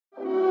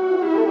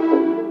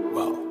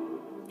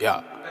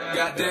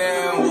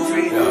Goddamn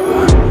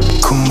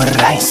Ku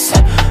Merais,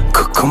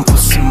 ku kumpul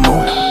semua.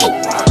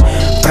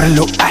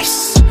 Perlu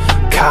ice,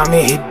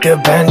 kami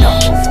hidup band.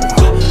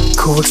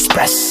 Ku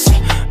express.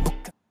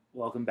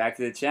 Welcome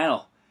back to the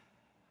channel.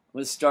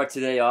 Let's start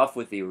today off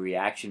with a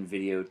reaction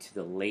video to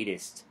the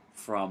latest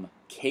from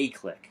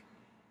K-Clique,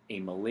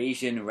 a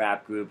Malaysian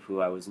rap group who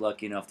I was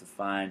lucky enough to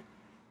find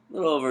a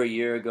little over a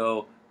year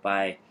ago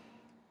by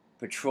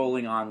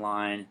patrolling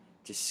online,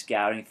 just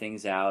scouting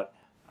things out.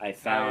 I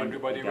found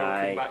everybody, a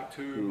guy welcome back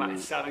to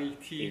Merais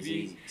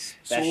TV.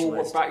 So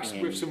we're back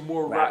with some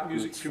more rap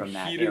music from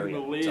that here area.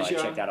 in Malaysia. So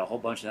I checked out a whole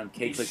bunch of them.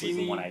 K-Clique was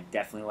the one I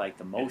definitely liked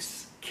the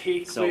most.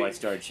 So I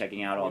started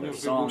checking out all their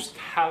songs.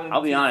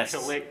 I'll be honest,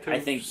 I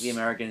think the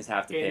Americans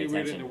have to pay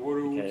attention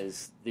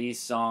because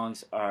these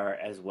songs are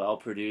as well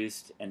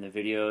produced and the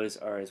videos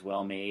are as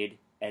well made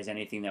as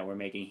anything that we're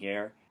making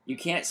here. You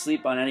can't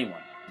sleep on anyone.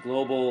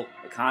 Global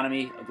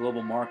economy, a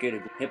global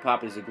market,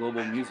 hip-hop is a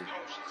global music.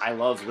 I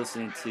love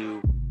listening to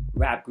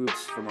rap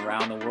groups from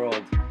around the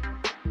world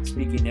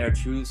speaking their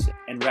truths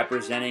and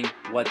representing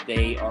what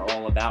they are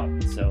all about.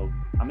 So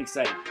I'm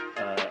excited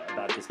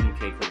about this new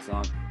K-Clique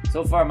song.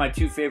 So far, my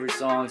two favorite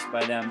songs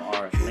by them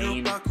are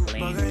Lane,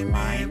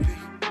 Line,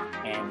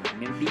 and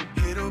Mimpi.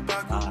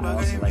 I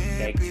also like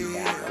Beg to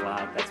Back a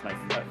lot. That's my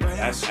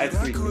I have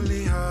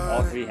three.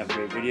 All three have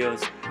great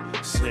videos. I'm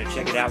going to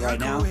check it out right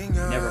now.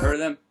 Never heard of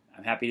them.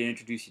 I'm happy to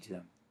introduce you to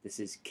them. This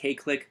is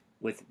K-Clique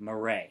with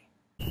Merais.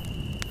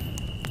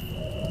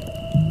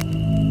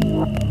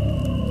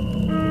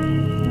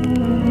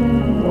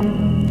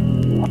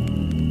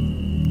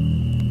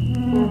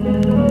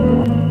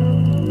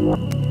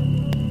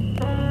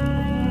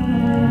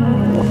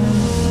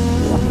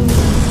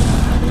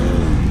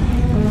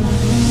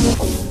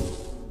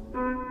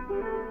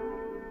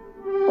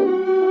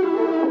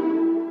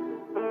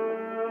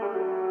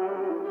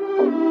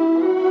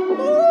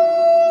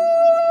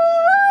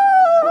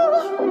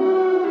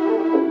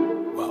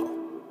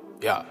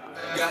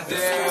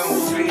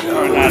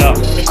 Turn that up.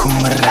 Ku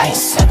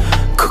Merais,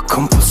 ku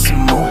kumpul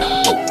semua.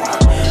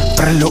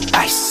 Perlu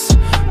ice,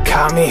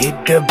 kami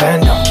hidup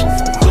band.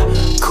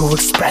 Ku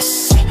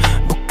express,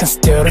 bukan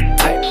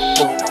stereotype.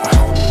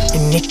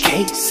 Ini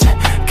case,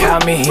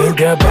 kami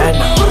hidup band.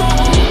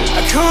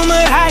 Ku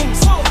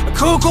Merais,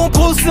 ku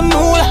kumpul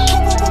semua.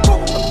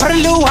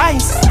 Perlu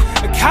ice,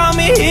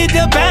 kami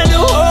hidup band.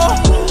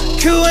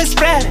 Ku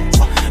express,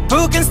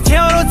 bukan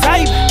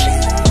stereotype.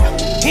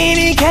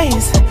 Ini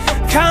case,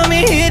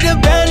 kami hidup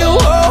band.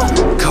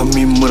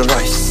 Kami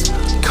Merais,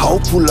 kau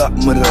pula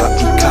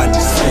meraihkan.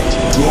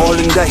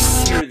 Rolling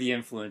dice. Hear the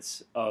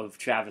influence of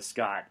Travis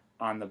Scott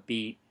on the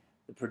beat,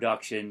 the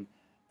production,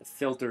 the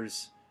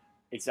filters.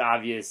 It's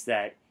obvious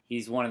that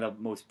he's one of the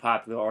most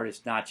popular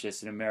artists, not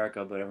just in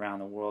America, but around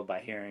the world, by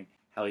hearing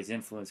how he's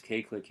influenced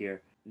K-Clique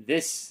here.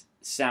 This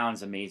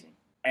sounds amazing.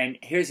 And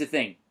here's the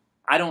thing.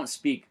 I don't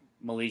speak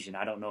Malaysian.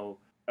 I don't know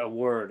a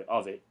word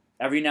of it.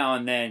 Every now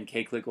and then,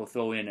 K-Clique will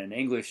throw in an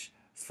English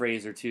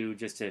phrase or two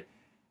just to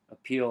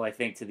appeal, I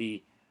think, to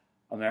the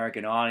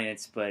American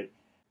audience. But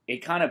it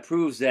kind of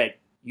proves that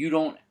you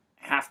don't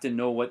have to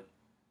know what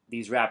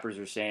these rappers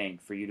are saying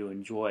for you to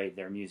enjoy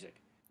their music.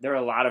 There are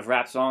a lot of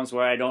rap songs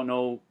where I don't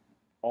know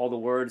all the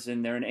words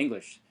and they're in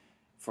English.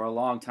 For a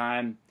long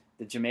time,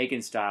 the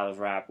Jamaican style of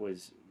rap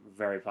was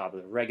very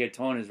popular.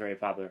 Reggaeton is very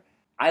popular.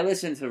 I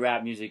listen to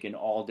rap music in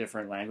all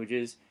different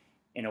languages.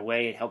 In a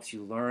way, it helps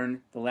you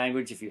learn the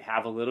language if you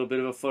have a little bit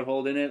of a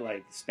foothold in it,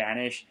 like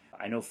Spanish.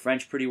 I know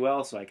French pretty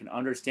well, so I can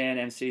understand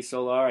MC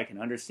Solar. I can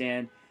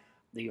understand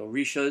the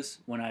Orishas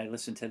when I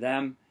listen to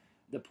them.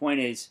 The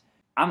point is,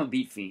 I'm a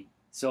beat fiend.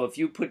 So if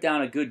you put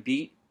down a good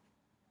beat,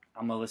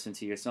 I'm going to listen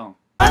to your song.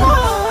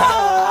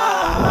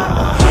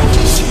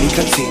 Sini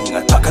kancing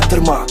at takkan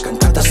termakan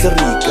kata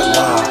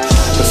serigala.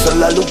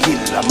 Berselalu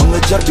gila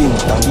mengejar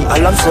bintang di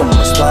alam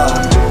semesta.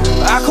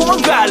 Aku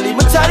menggali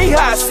mencari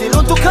hasil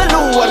untuk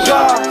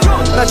keluarga.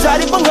 Raja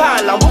di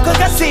penghalang bukan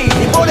kasih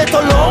boleh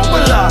tolong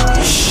belah.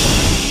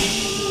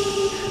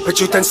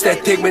 Pecutan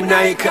statik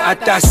menaik ke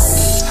atas.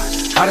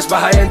 Harus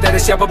bahaya antara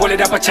siapa boleh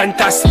dapat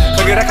cantas.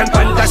 Pergerakan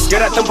pantas,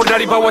 gerak tempur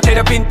dari bawah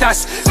tiada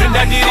pintas.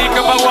 Rendah diri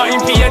ke bawah,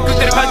 impianku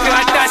terbang ke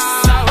atas.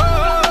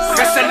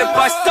 Kesan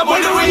lepas tak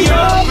boleh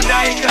wiyah. Ku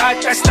naik ke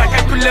atas,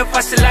 takkan ku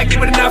lepas selagi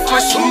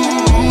bernafas.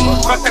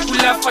 Fakta ku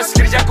lafaz,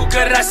 kerjaku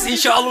keras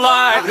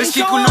insyaAllah.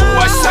 Rezekiku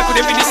luas, aku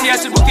definisi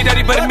hasil bukti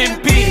dari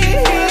bermimpi.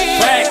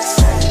 Facts,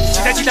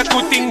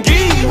 cita-citaku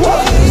tinggi.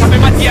 Sampai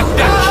mati aku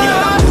dah gila.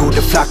 Do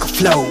the flock of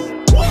flow.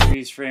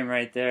 Freeze frame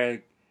right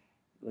there,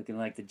 looking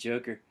like the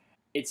Joker.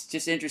 It's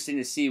just interesting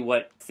to see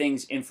what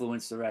things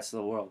influence the rest of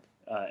the world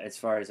as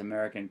far as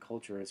American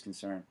culture is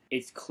concerned.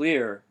 It's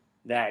clear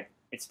that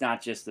it's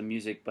not just the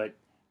music, but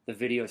the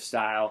video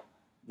style,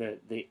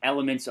 the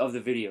elements of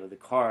the video, the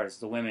cars,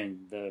 the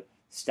women, the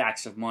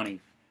stacks of money.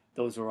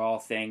 Those are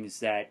all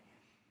things that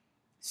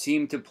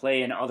seem to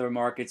play in other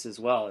markets as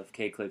well if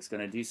K-Clique's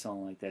going to do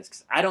something like this.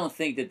 'Cause I don't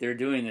think that they're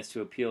doing this to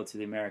appeal to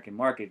the American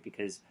market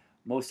because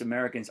most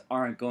Americans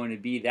aren't going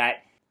to be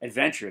that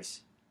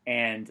adventurous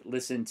and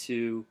listen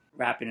to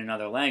rap in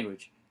another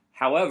language.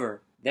 However,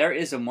 there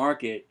is a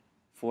market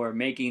for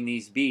making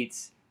these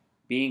beats,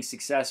 being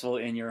successful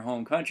in your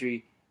home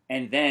country,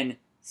 and then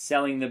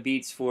selling the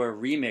beats for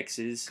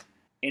remixes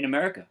in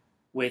America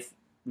with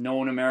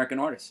known American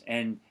artists.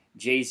 And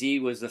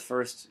Jay-Z was the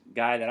first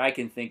guy that I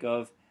can think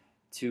of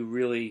to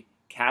really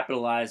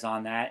capitalize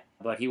on that,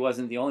 but he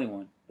wasn't the only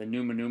one. The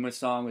Numa Numa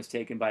song was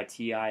taken by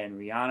T.I.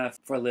 and Rihanna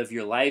for Live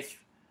Your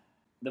Life.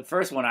 The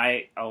first one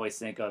I always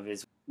think of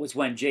was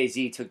when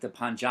Jay-Z took the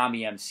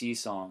Panjami MC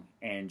song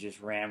and just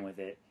ran with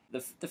it.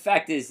 The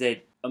fact is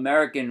that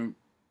American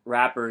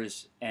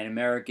rappers and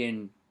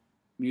American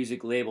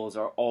music labels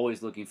are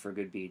always looking for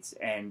good beats,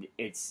 and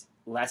it's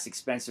less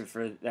expensive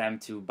for them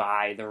to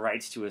buy the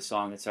rights to a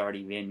song that's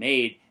already been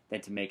made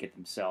than to make it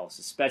themselves,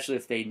 especially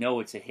if they know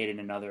it's a hit in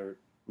another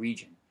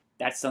region.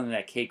 That's something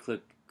that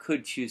K-Clique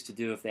could choose to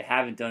do if they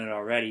haven't done it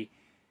already.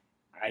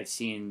 I've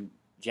seen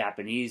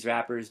Japanese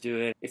rappers do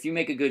it. If you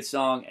make a good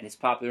song and it's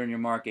popular in your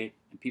market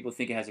and people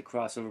think it has a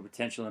crossover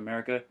potential in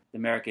America, the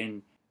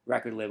American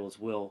record labels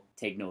will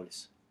take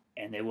notice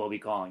and they will be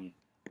calling you.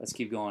 Let's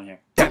keep going here.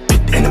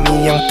 Enemy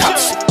yang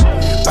toxic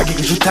bagi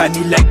kejutan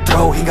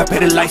elektro hingga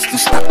paralyzed to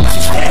stop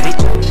hysteric.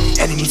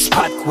 Enemy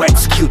spot ku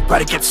execute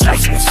pada get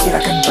slice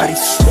sirakan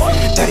baris.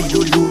 Dari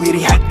dulu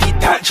iri hati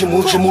tak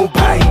jemu-jemu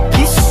baik.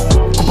 Peace.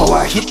 Ku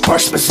bawa hit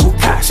burst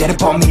bazooka. Saya ada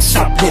bomb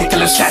isap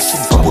lyrical assassin.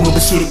 Pembunuh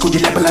bersiri ku di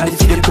level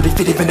undefeated. Ku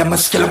defeated when I'm a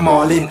skill I'm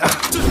all in.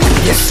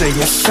 Yes sir,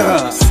 yes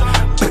sir.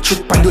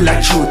 Pecut pandu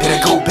laju, did I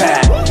go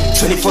back?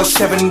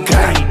 24/7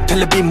 grind,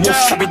 terlebih move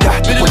sampai dah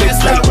boleh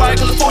fly.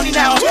 California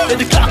now,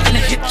 let the clock and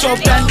hit your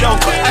bando.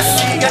 I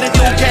see got a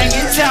new gang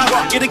in town.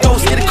 Get a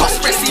ghost, get a cost,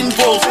 press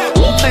involved.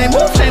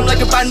 Move flame like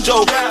a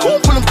banjo.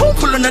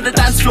 Pull another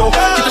dance floor.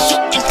 Kita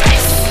shoot in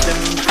ice them.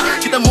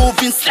 Kita move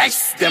in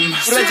slice them.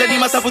 Sudah jadi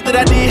masa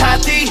putera di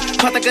hati.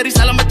 Mata garis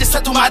alamat je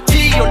satu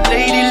mati. Your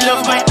lady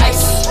love my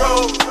ice,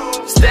 bro.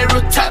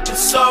 Stereotyping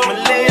so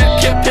Malaya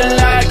keep it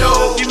like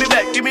oh.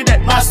 Give me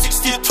that, my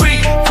 63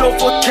 flow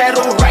for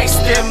terrorize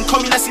them.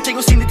 Kombinasi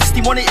tengok sini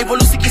testimoni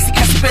evolusi kisi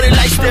kasih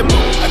paralyze them.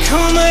 Aku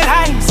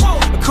merais,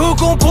 aku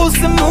kumpul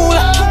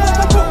semula.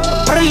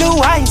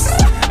 Perlu ice,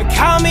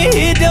 kami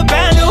hidup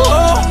baru.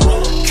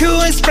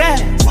 Ku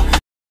express.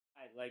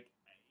 Like,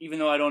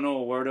 even though I don't know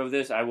a word of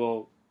this, I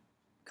will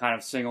kind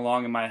of sing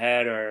along in my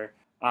head or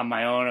on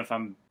my own if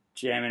I'm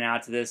jamming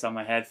out to this on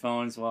my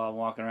headphones while I'm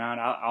walking around.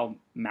 I'll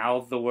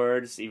mouth the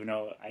words, even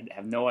though I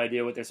have no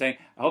idea what they're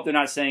saying. I hope they're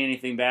not saying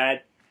anything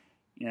bad.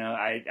 You know,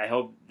 I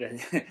hope that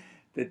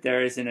that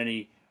there isn't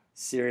any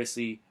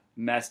seriously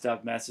messed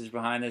up message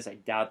behind this. I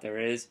doubt there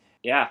is.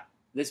 Yeah,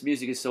 this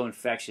music is so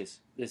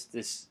infectious.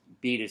 This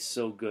beat is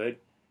so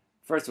good.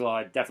 First of all,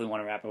 I definitely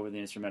want to rap over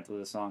the instrumental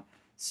of the song.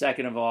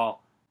 Second of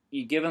all,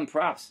 you give them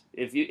props.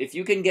 If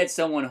you can get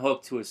someone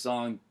hooked to a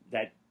song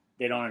that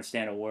they don't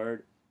understand a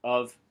word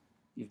of,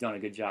 you've done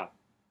a good job.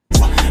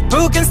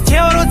 Bukan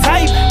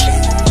stereotype.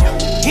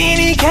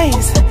 Ini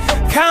case.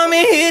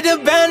 Kami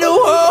hidup baru.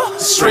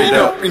 Straight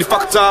up, ini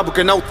fakta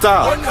bukan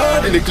auta.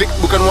 Ini klik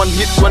bukan one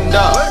hit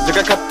wonder.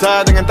 Jaga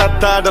kata dengan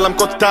tata dalam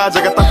kota,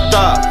 jaga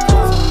takhta.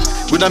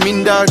 Guna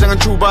minda jangan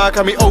cuba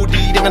kami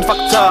OD dengan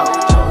fakta.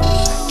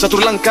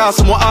 Catur langkah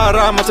semua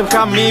arah macam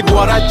kami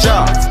buah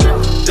raja.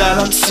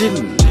 Dalam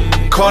scene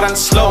korang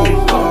slow,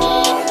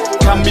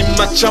 kami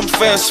macam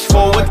fast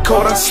forward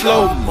korang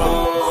slow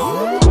mo.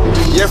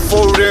 Yeah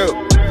for real,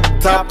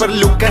 tak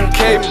perlukan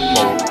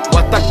kemo.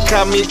 Watak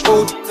kami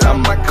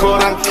utama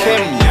korang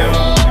cameo.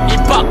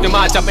 Impact dia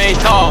macam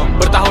Atong,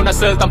 bertahun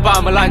asal tanpa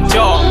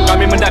melancong.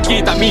 Kami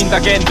mendaki tak minta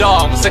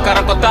gendong.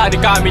 Sekarang kota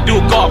di kami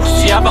dukung.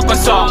 Siapa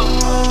kosong?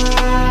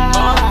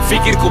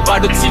 Fikirku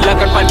badut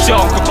silakan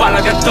pancong.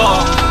 Kepala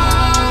gantong.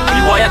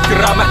 Riwayat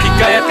keramat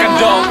hikayat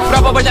kandong.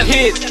 Berapa banyak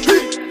hit?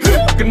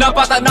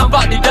 Kenapa tak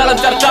nampak di dalam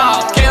carta?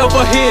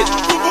 K-overhit.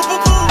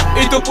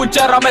 Itu pun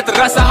cara ramai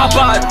terasa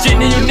abad.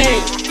 Gini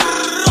unik.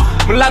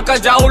 Melangkah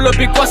jauh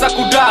lebih kuasa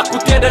kuda. Ku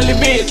tiada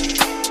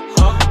limit.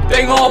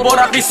 Tengok bor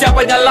api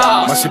siapa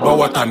nyala. Masih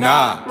bawah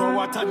tanah.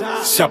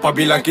 Siapa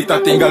bilang kita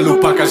tinggal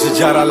lupakan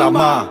sejarah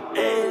lama?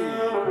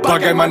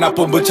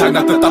 Bagaimanapun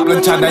bencana tetap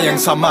lencana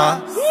yang sama.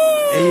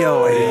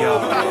 Ayo.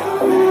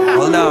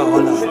 Hold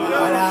on.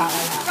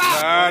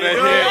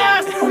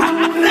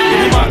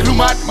 Ini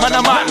maklumat, mana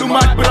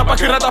maklumat? Berapa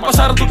kerat apa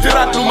syarat untuk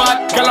jerat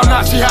lumat? Kalau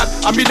nasihat,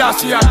 ambil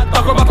nasihat.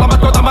 Tak kobat lambat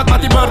kau tamat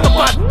mati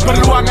bertempat.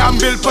 Peluang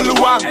ambil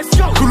peluang.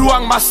 Ku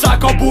luang masa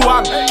kau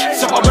buang.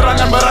 Siapa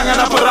berangan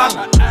perang.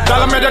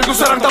 Dalam medan ku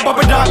serang tanpa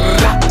pedang.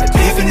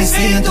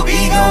 Definisi untuk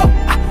ego.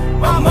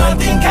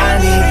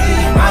 Mementingkan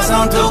diri.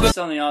 Masa untuk.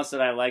 Something else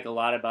that I like a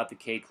lot about the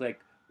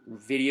K-Clique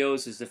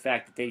videos is the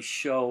fact that they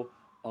show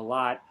a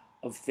lot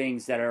of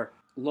things that are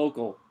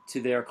local to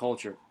their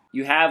culture.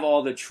 You have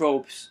all the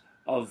tropes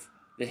of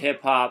the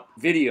hip-hop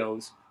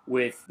videos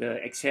with the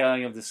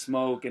exhaling of the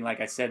smoke and, like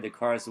I said, the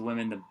cars, the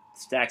women, the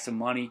stacks of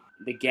money,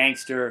 the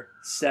gangster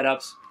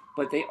setups.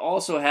 But they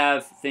also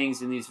have things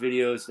in these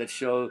videos that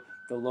show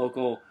the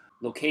local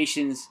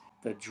locations,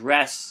 the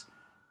dress,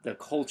 the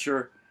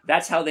culture.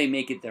 That's how they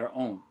make it their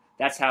own.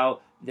 That's how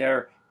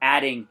they're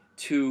adding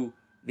to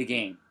the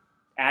game,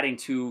 adding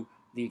to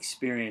the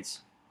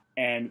experience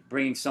and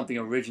bringing something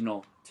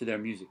original to their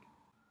music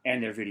and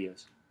their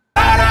videos.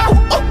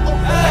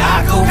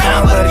 Aku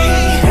kan pergi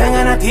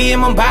dengan hati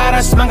yang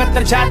membara, semangat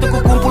terjatuh ku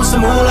kumpul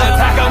semula.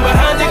 Takkan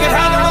berhenti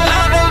gerhana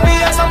melanda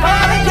biar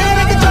sampai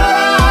kini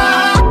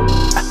gejolak.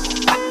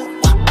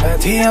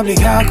 Tiap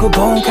lihat ku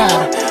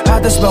bongkar,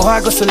 atas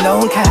bawah ku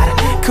selongkar.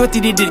 Ku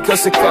dididik kau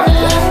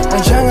sekadar,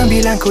 jangan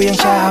bilang ku yang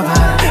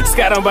sabar.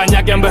 Sekarang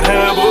banyak yang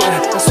berebut,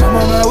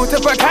 semua mau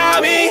tepat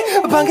kami.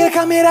 Panggil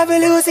kami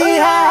revolusi.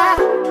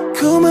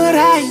 Ku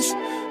merais,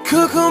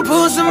 ku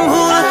kumpul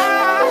semula.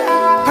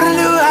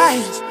 Perlu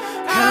ais,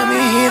 kami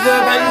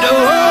hidup ando.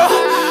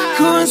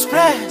 Ku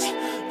inspirasi,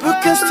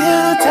 bukan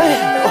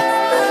stereotip.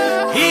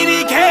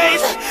 Ini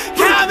case,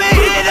 kami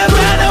hidup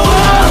ando.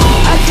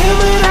 Aku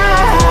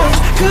merais,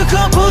 ku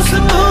kumpul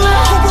semula.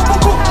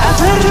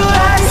 Perlu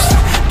ais,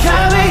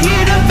 kami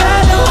hidup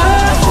ando.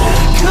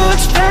 Ku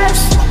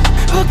inspirasi,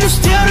 bukan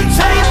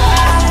stereotip.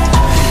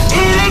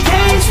 Ini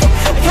case,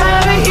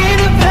 kami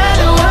hidup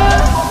ando.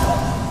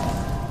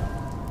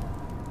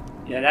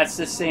 Yeah, that's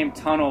the same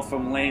tunnel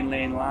from Lane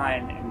Lane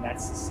Line, and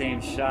that's the same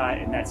shot,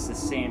 and that's the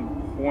same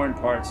horn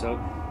part. So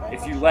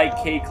if you like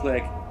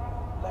K-Clique,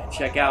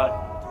 check out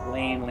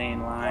Lane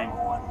Lane Line.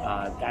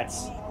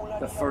 That's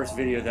the first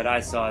video that I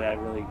saw that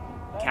really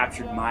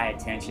captured my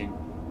attention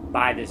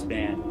by this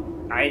band.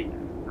 I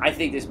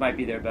think this might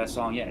be their best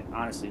song yet.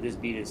 Honestly, this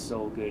beat is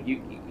so good.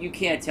 You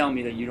can't tell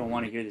me that you don't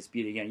want to hear this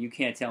beat again. You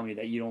can't tell me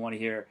that you don't want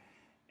to hear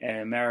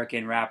an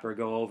American rapper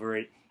go over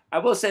it. I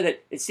will say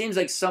that it seems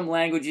like some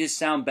languages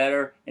sound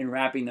better in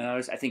rapping than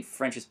others. I think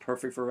French is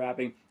perfect for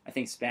rapping. I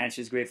think Spanish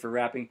is great for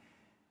rapping.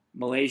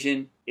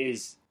 Malaysian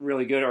is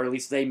really good, or at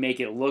least they make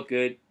it look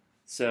good.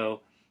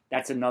 So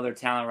that's another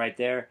talent right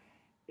there.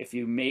 If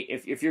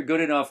you're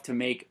good enough to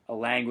make a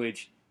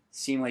language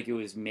seem like it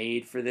was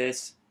made for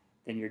this,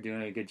 then you're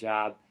doing a good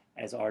job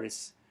as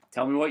artists.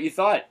 Tell me what you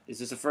thought. Is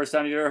this the first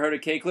time you've ever heard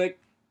of K-Clique?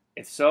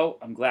 If so,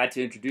 I'm glad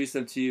to introduce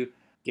them to you.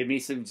 Give me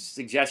some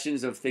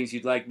suggestions of things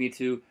you'd like me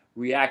to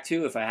react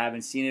to if I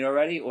haven't seen it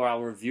already, or I'll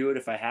review it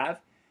if I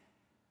have.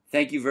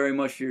 Thank you very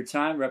much for your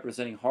time,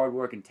 representing hard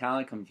work and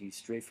talent, coming to you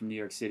straight from New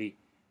York City.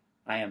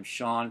 I am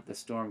Sean the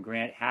Storm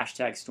Grant,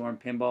 hashtag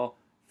stormpinball.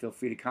 Feel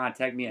free to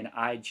contact me on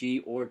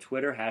IG or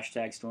Twitter,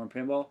 hashtag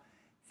stormpinball.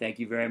 Thank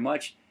you very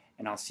much,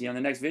 and I'll see you on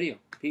the next video.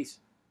 Peace.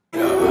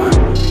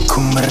 Ku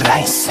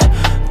merais,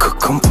 ku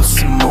kumpul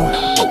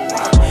semula.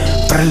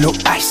 Perlu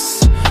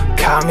ais,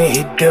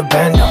 kami hidup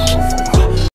ando.